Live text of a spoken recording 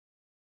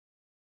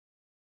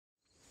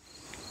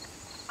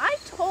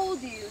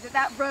told you that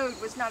that road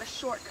was not a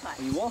shortcut.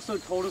 You also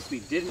told us we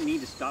didn't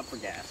need to stop for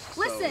gas.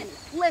 Listen,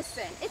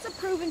 listen. It's a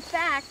proven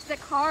fact that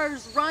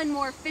cars run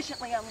more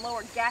efficiently on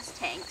lower gas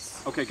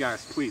tanks. Okay,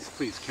 guys, please,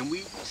 can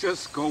we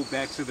just go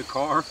back to the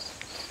car?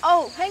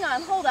 Oh, hang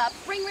on, hold up.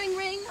 Ring, ring,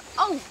 ring.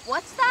 Oh,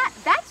 what's that?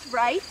 That's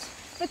right.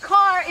 The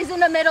car is in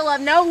the middle of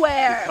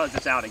nowhere. Because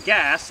it's out of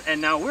gas, and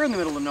now we're in the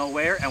middle of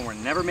nowhere, and we're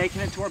never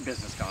making it to our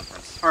business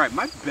conference. All right,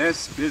 my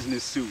best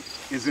business suit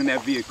is in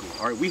that vehicle.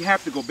 All right, we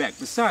have to go back.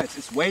 Besides,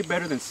 it's way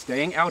better than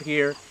staying out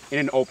here in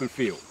an open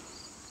field.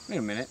 Wait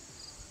a minute.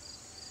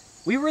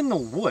 We were in the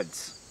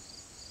woods.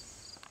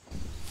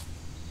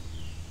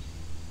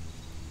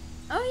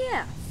 Oh,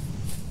 yeah.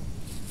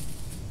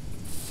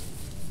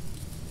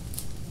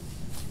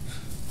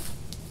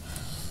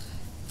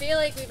 I feel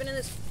like we've been in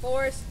this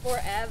forest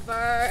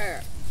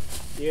forever.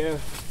 Yeah.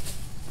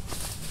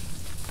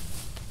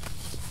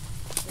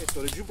 Hey,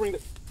 so did you bring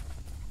the...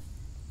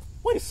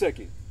 Wait a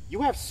second.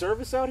 You have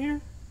service out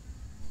here?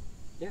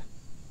 Yeah.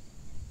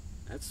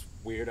 That's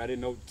weird. I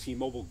didn't know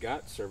T-Mobile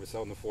got service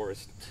out in the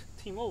forest.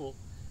 T-Mobile?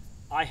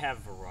 I have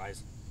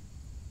Verizon.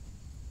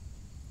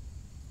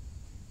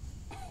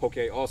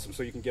 Okay, awesome.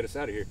 So you can get us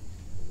out of here.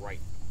 Right.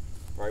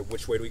 All right,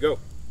 which way do we go?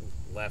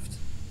 Left.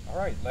 All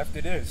right, left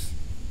it is.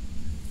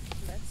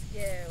 Let's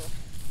go.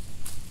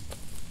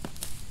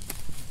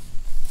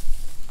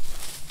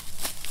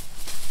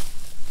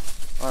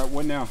 All right,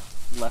 what now?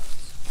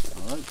 Left.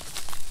 All right.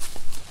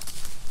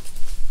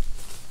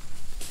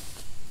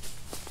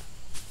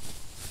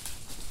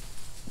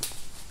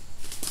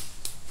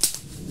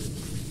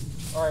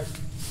 All right,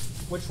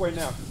 which way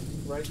now?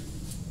 Right?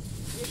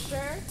 You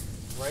sure?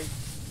 Right?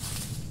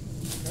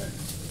 Okay.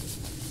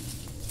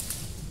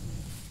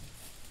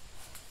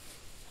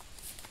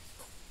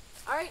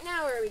 All right,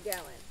 now where are we going?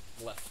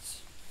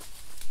 Left.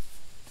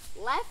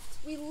 Left?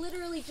 We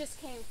literally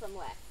just came from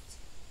left.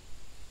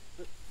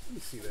 Let me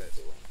see that.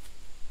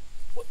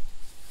 What?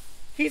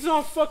 He's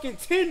on fucking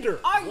Tinder.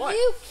 Are What?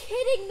 you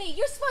kidding me?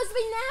 You're supposed to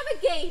be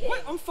navigating.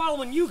 What? I'm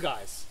following you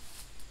guys.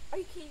 Are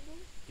you kidding me?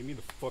 Give me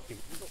the fucking...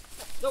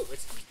 No,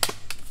 it's...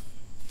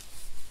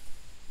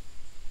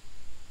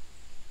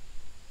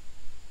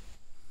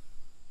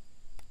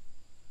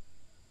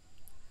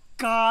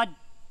 God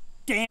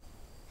damn.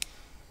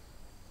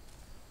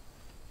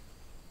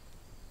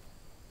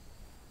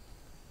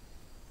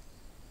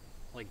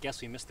 Well, I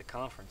guess we missed the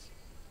conference.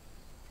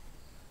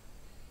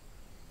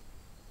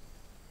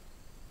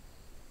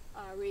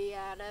 Are we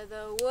out of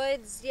the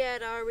woods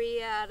yet? Are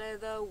we out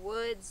of the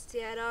woods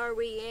yet? Are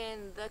we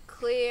in the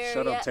clear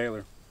Shut yet? up,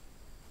 Taylor.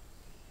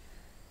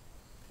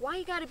 Why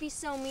you gotta be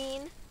so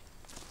mean?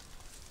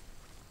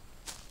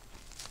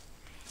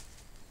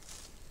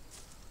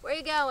 Where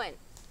you going?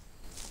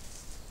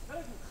 How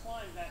did you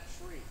climb that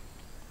tree?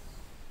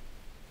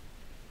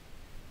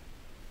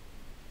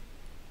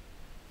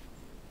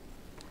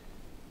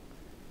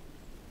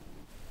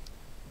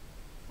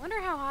 Wonder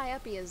how high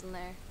up he is in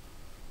there.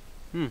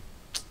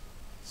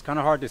 It's kind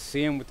of hard to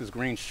see him with his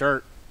green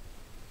shirt.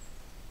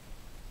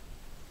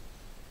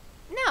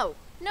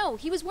 No,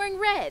 he was wearing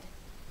red.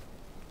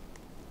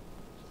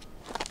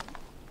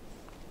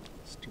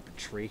 Stupid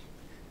tree.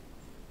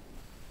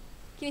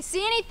 Can you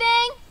see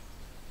anything?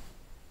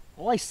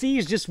 All I see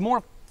is just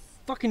more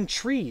fucking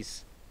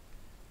trees.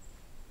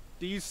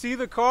 Do you see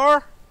the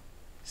car?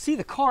 See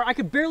the car? I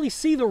could barely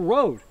see the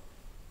road.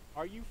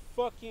 Are you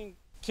fucking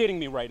kidding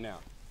me right now?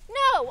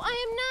 No,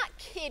 I am not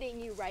kidding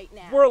you right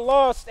now. We're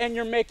lost and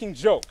you're making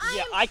jokes.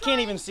 Yeah, I can't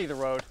even see the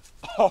road.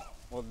 Oh,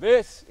 well,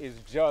 this is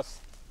just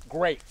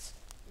great.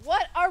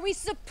 What are we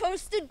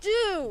supposed to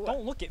do?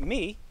 Don't look at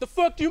me. The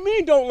fuck do you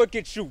mean don't look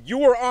at you? You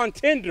were on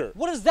Tinder.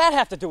 What does that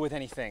have to do with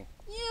anything?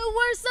 You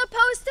were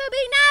supposed to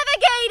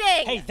be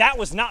navigating! Hey, that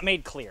was not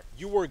made clear.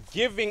 You were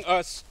giving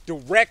us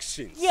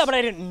directions. Yeah, but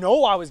I didn't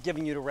know I was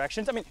giving you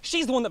directions. I mean,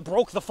 she's the one that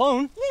broke the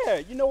phone. Yeah,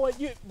 you know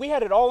what? We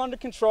had it all under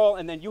control,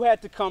 and then you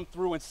had to come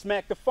through and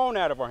smack the phone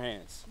out of our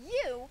hands.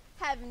 You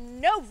have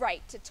no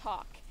right to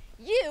talk.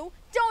 You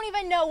don't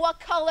even know what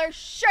color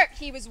shirt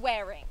he was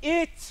wearing.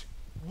 It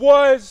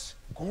was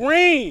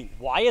green.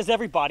 Why is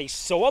everybody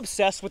so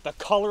obsessed with the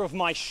color of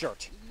my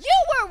shirt? You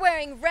were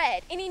wearing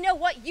red, and you know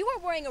what? You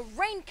were wearing a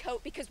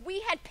raincoat because we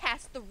had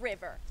passed the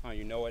river. Oh,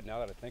 you know what? Now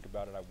that I think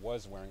about it, I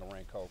was wearing a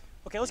raincoat.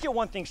 Okay, let's get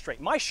one thing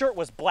straight. My shirt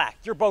was black.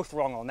 You're both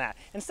wrong on that.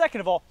 And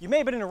second of all, you may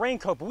have been in a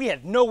raincoat, but we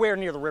had nowhere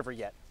near the river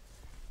yet.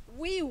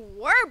 We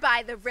were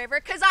by the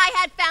river because I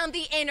had found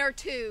the inner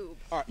tube.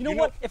 All right, You know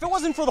what? If it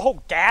wasn't for the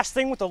whole gas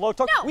thing with the low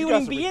talk, No. we You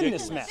wouldn't guys be are in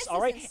ridiculous. this mess, This all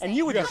is right? insane. And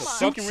you would You have guys are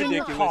suits fucking in the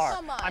ridiculous. car.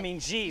 Come on. I mean,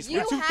 geez. You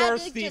We're too had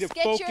thirsty just to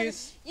get your-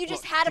 focus. You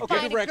just Look, had to okay,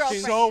 find a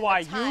directions. girlfriend. So I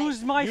at the time.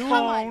 used my You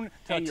phone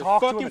and to your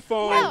talk to fucking him.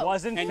 phone I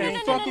wasn't and your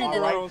thinking. fucking all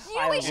right? girls. You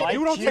I really should- like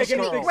You don't you take girls.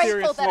 anything Grateful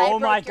serious. that I Oh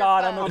my broke your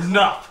God, phone. I'm a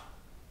Enough!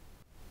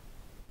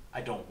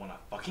 I don't want to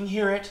fucking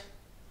hear it.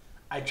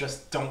 I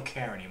just don't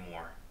care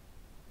anymore.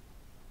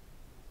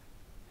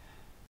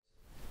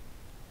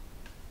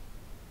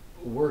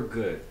 We're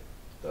good,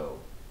 though,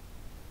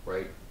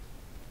 right?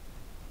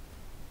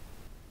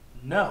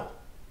 No.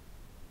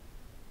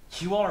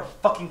 You all are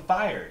fucking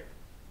fired.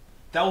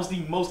 That was the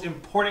most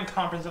important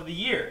conference of the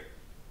year.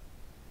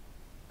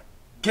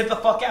 Get the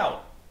fuck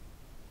out.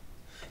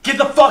 Get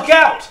the fuck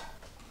out!